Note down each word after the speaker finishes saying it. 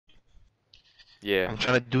Yeah. I'm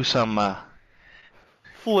trying to do some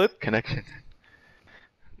Flip. connection.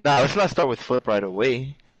 Nah, let's not start with flip right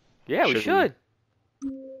away. Yeah, we should.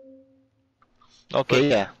 Okay,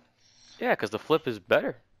 Flip. yeah. Yeah, because the flip is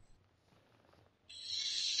better.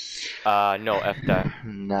 No, F that.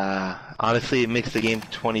 Nah, honestly, it makes the game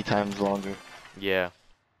 20 times longer. Yeah.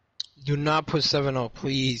 Do not put 7-0,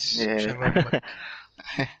 please. Yeah.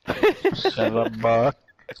 Shut up, Buck.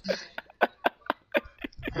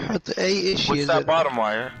 What the A issue What's is that it? bottom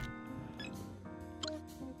wire?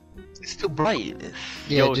 It's too bright.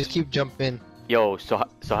 Yeah, Yo, just keep jumping. Yo, so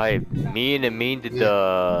hi. Me and Amin did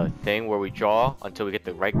the thing where we draw until we get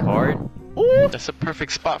the right card. Ooh. That's a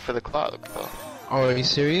perfect spot for the clock, though. Oh, are you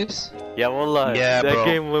serious? Yeah, well, Yeah, that bro.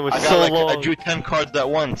 game was I got so like long. I drew 10 cards at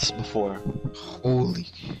once before. Holy.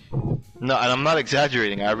 No, and I'm not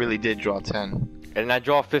exaggerating. I really did draw 10. And I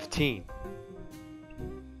draw 15.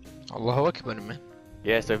 Allahu Akbar, man.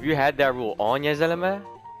 Yeah, so if you had that rule on, ya zalama.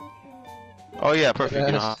 Oh yeah, perfect.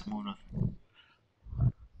 You know Yes. how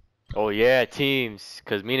Oh yeah, teams.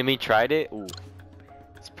 Cause me and me tried it. Ooh,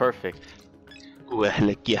 it's perfect.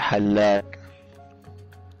 وأهلك يا حلاق.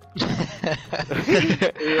 Yeah,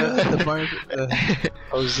 the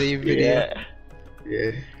Jose video.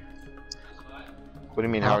 Yeah. What do you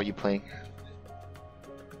mean? How are you playing?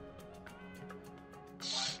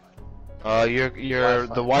 The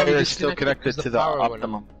wire Probably is still disconnected connected 'cause to the the power went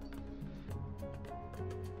optimum.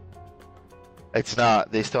 It's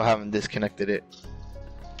not. They still haven't disconnected it.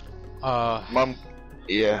 Mom.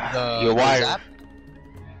 Yeah. Your wire. Zap?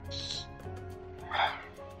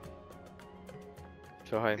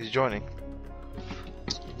 So hi. He's joining.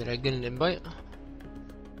 Did I get an invite?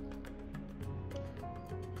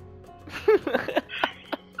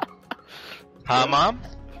 Huh, Mom?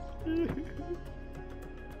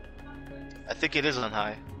 I think it is on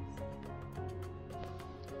high.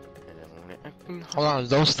 Hold on,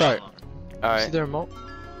 don't start. See Alright. the remote?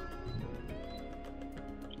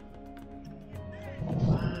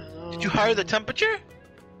 Did you hire the temperature?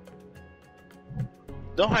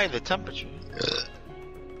 Don't hire the temperature.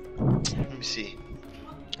 Let me see.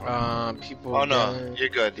 People. Oh no, you're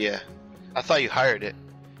good. Yeah. I thought you hired it.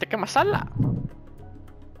 Tikka masala.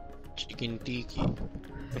 Chicken tiki.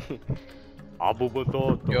 Abu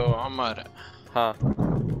Batoto. Yo, Amar, Huh?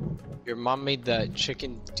 your mom made that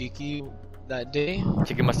chicken tiki that day?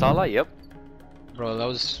 Chicken masala? Yep. Bro, that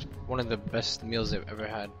was one of the best meals I've ever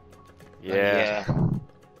had. Yeah. You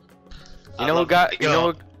I know who love got? it. You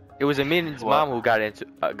Yo. know, it was Amin's What? mom who got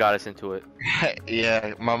us into it.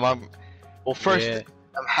 Yeah, my mom. Well, first, Yeah.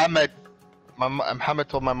 Muhammad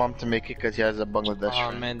told my mom to make it because he has a Bangladesh Oh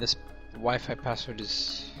friend. man, this Wi-Fi password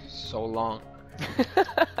is so long.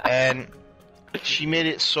 And she made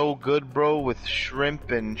it so good, bro, with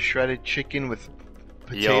shrimp and shredded chicken with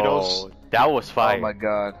potatoes. Yo, that was fire. Oh my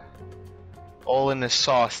god. All in the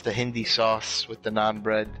sauce, the Hindi sauce with the naan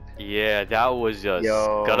bread. Yeah, that was just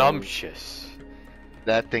Yo. scrumptious.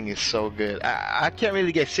 That thing is so good. I can't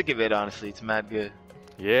really get sick of it, honestly. It's mad good.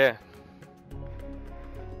 Yeah.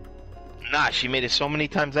 Nah, she made it so many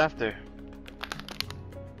times after.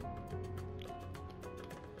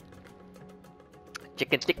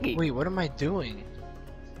 Chicken tikki. Wait, what am I doing?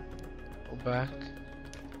 Go back.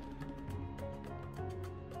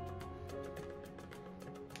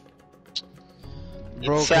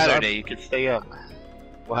 Bro, It's 'cause Saturday, you can stay up.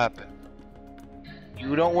 What happened?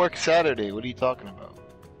 You don't work Saturday, what are you talking about?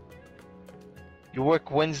 You work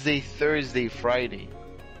Wednesday, Thursday, Friday.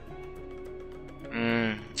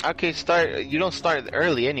 Okay, you don't start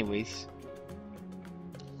early anyways.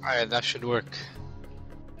 Alright, that should work.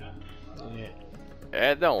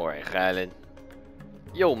 Yeah. Don't worry, Khaled.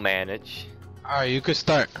 You'll manage. Alright, you could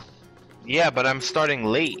start. Yeah, but I'm starting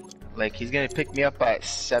late. Like, he's gonna pick me up at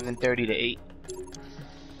 7:30 to 8.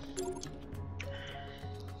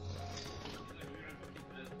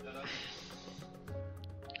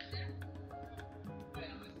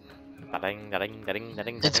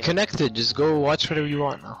 It's connected, just go watch whatever you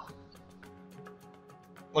want now.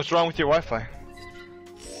 What's wrong with your Wi-Fi?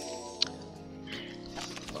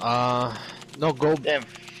 No, go Damn.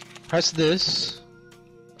 press this.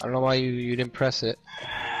 I don't know why you didn't press it.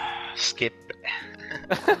 Skip.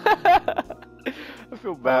 I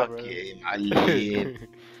feel bad, bro. Okay, my lid.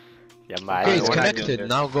 Yeah, my. Okay, it's we're not doing connected. this.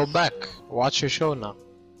 Now go back. Watch your show now.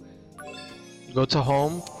 Go to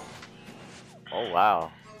home. Oh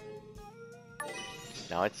wow.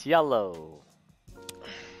 Now it's yellow.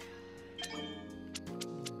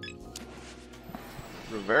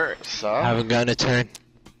 Reverse, huh? Haven't gotten a turn.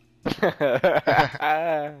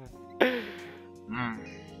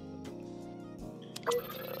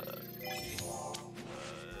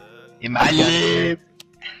 يا معلم.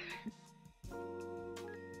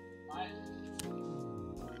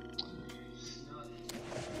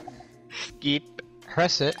 Skip.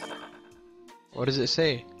 Press it. What does it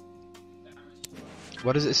say?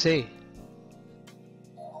 What does it say?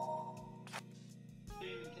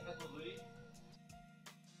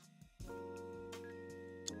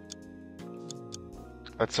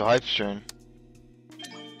 That's a hype turn.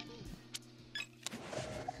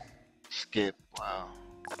 Skip. Wow.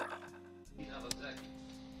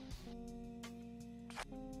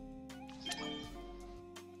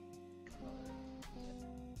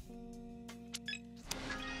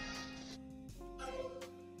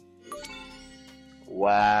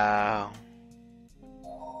 Wow.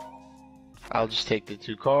 I'll just take the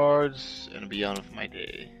 2 cards and be on with my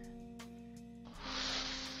day.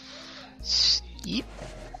 Steep.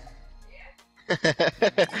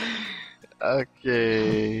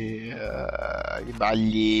 Okay.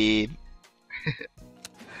 يبعلي.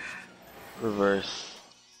 Reverse.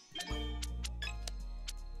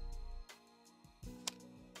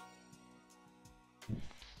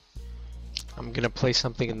 I'm gonna play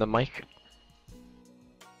something in the mic.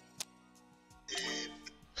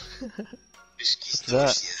 What's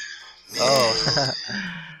that? Oh.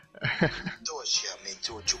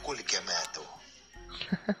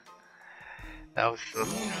 That was so.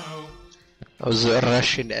 That was a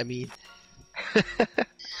Russian Amin.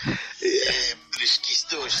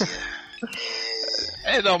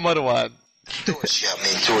 Hey, no, Marwan.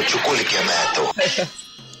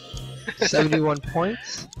 71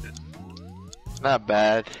 points? Not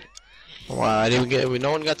bad. Wow, I didn't get.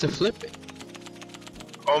 No one got to flip it.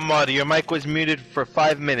 Omar, your mic was muted for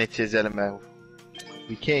 5 minutes, Zelma.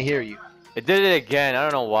 We can't hear you. It did it again. I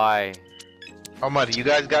don't know why. Omar, you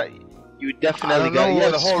guys got. You I definitely don't got. know Yeah,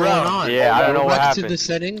 the what's whole going round. on. Yeah, I don't know Go what back to happened. the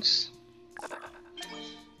settings.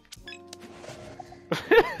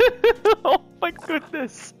 Oh my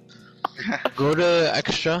goodness. Go to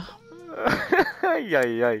extra.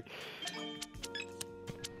 Yay.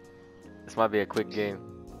 This might be a quick game.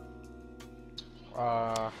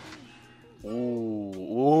 Ooh.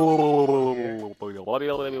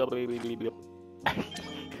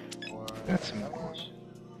 That's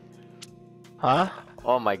Huh?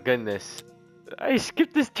 Oh my goodness. I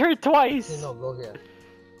skipped this turn twice. No, go here.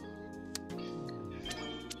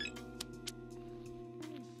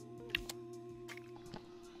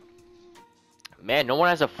 Man, no one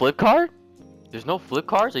has a flip card? There's no flip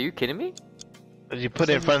cards? Are you kidding me? You put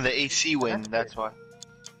it in front of the AC win, that's why.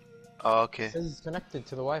 Oh, okay. It says it's connected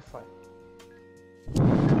to the Wi-Fi.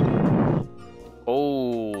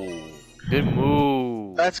 Oh, good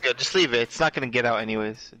move. That's good. Just leave it. It's not gonna get out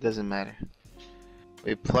anyways. It doesn't matter.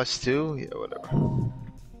 Wait, +2? Yeah, whatever.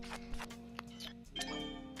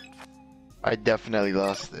 I definitely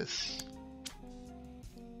lost this.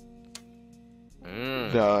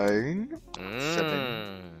 9.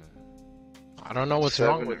 7. I don't know what's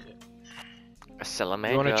wrong with it. A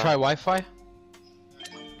Salamanga. You want to try Wi-Fi?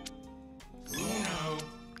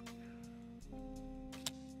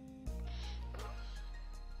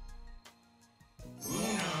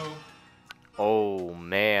 Oh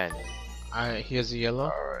man. Alright, here's a yellow.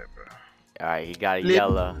 Alright, bro. Alright, he got a Flip.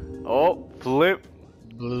 yellow. Oh, flip.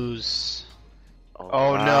 Blues.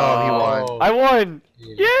 Oh, no, he won. I won!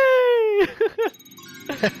 Yeah. Yay!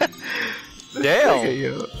 Damn.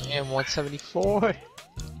 Damn, 174.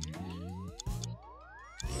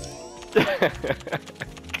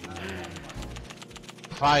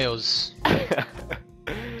 Fios.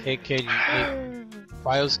 KK8.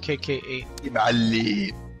 Fios KK8.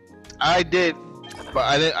 Ali. I did, but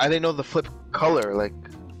I didn't know the flip color. Like,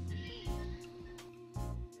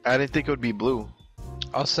 I didn't think it would be blue.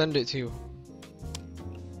 I'll send it to you.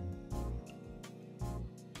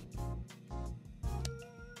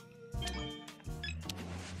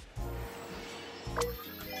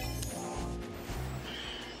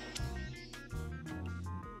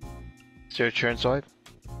 Is there a turn side?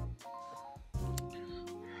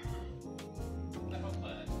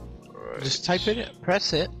 Just type it in,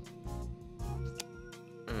 press it.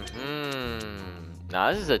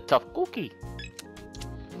 Nah, this is a tough cookie.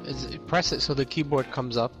 Press it so the keyboard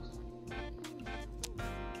comes up.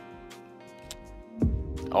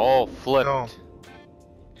 Oh, flipped. No.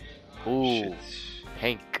 Ooh, Shit.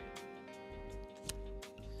 Hank.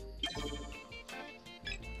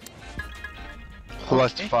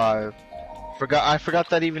 +5. I forgot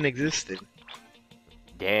that even existed.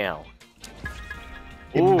 Damn.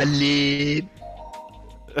 Ooh. Invalid.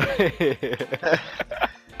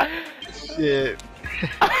 Shit.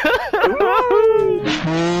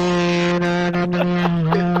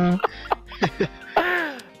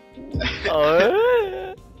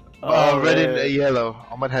 Oh, Red man. and yellow.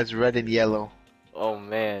 Ahmad has red and yellow. Oh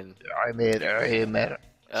man. I made it.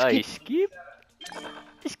 You skip.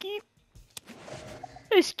 Skip.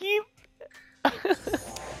 Skip.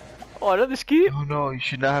 Oh, another skip. Oh no, you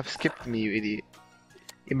should not have skipped me, you idiot.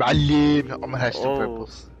 يا معلم. Ahmad has two Oh.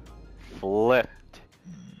 purples. Flipped.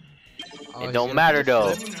 Oh, It he's don't gonna matter put a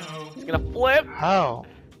though. flip. It's gonna flip. How?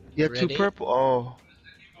 You have two Ready? purple. Oh.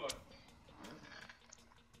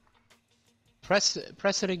 Press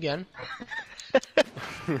it again.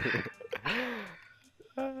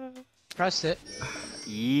 Press it.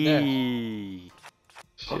 Yee.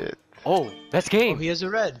 Shit. Oh, that's Oh, game. he has a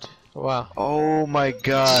red. Wow. Oh my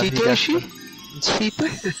god. Cheetah, he got is she? the- It's cheetah.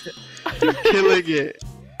 He's killing it.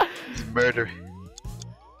 He's murdering.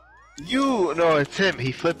 You no, it's him.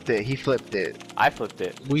 He flipped it. He flipped it. I flipped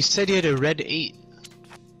it. We said he had a red 8.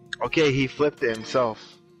 Okay, he flipped it himself.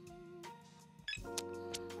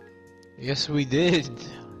 Yes, we did.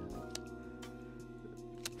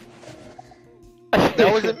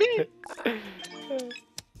 That wasn't me.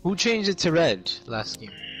 Who changed it to red last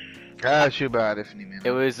game? Ah, شو بعرفني man.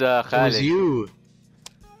 It was It was Khalid. you.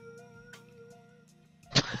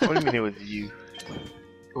 What do you mean it was you?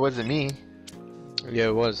 It wasn't me. Yeah,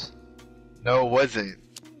 it was. No, it wasn't.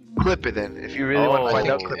 Clip it then. If you really want Oh. to find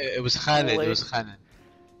out, It, clip it. it was Khalid. It was Khalid.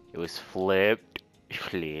 It was flipped.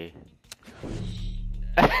 Flip.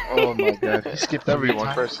 Oh my god, he skipped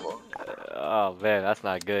everyone first of all. Oh man, that's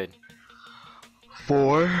not good.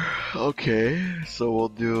 4. Okay, so we'll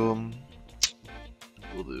do.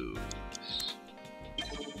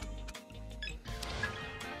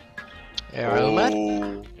 Yeah, Ahmad?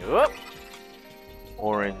 Oh, Yup.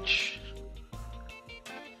 orange.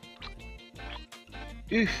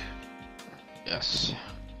 Oof. Yes.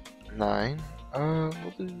 9. We'll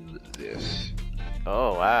do this.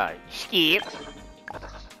 Oh wow. Skip.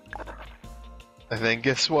 And then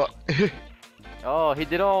guess what? Oh, he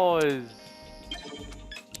did all his.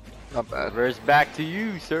 Not bad. Reverse back to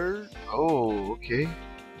you, sir. Oh, okay.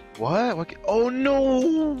 What? Okay. Oh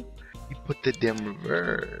no! He put the damn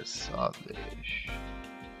reverse on this.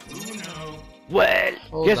 Well,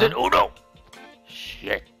 Hold he has an on. Uno.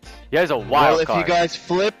 Shit. He has a Well, wild if card. you guys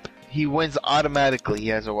flip, he wins automatically. He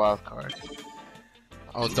has a wild card.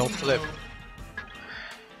 Oh, don't flip.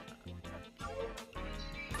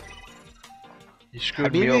 You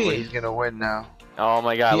screwed me over. Habibi. He's gonna win now. Oh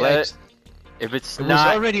my god, He let ex- it. If it's It was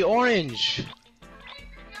not. already orange.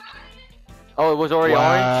 Oh, it was already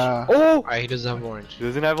Wow. orange? Oh! Alright, he doesn't have orange. He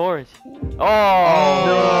doesn't have orange. Oh!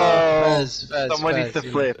 No. Faz, Someone needs to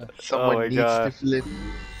flip. Someone my needs God. to flip.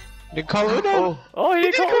 They call it Oh, Oh,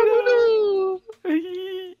 he didn't call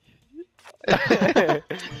it.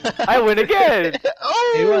 I win again!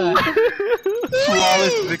 He won.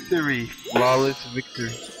 Flawless victory. Flawless victory.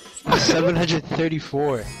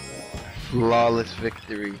 734. Flawless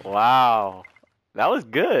victory. Wow. That was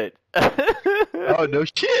good. Oh no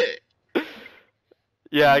shit.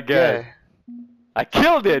 Yeah, I guess. Yeah. I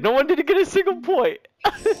killed it. No one didn't get a single point.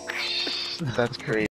 That's crazy.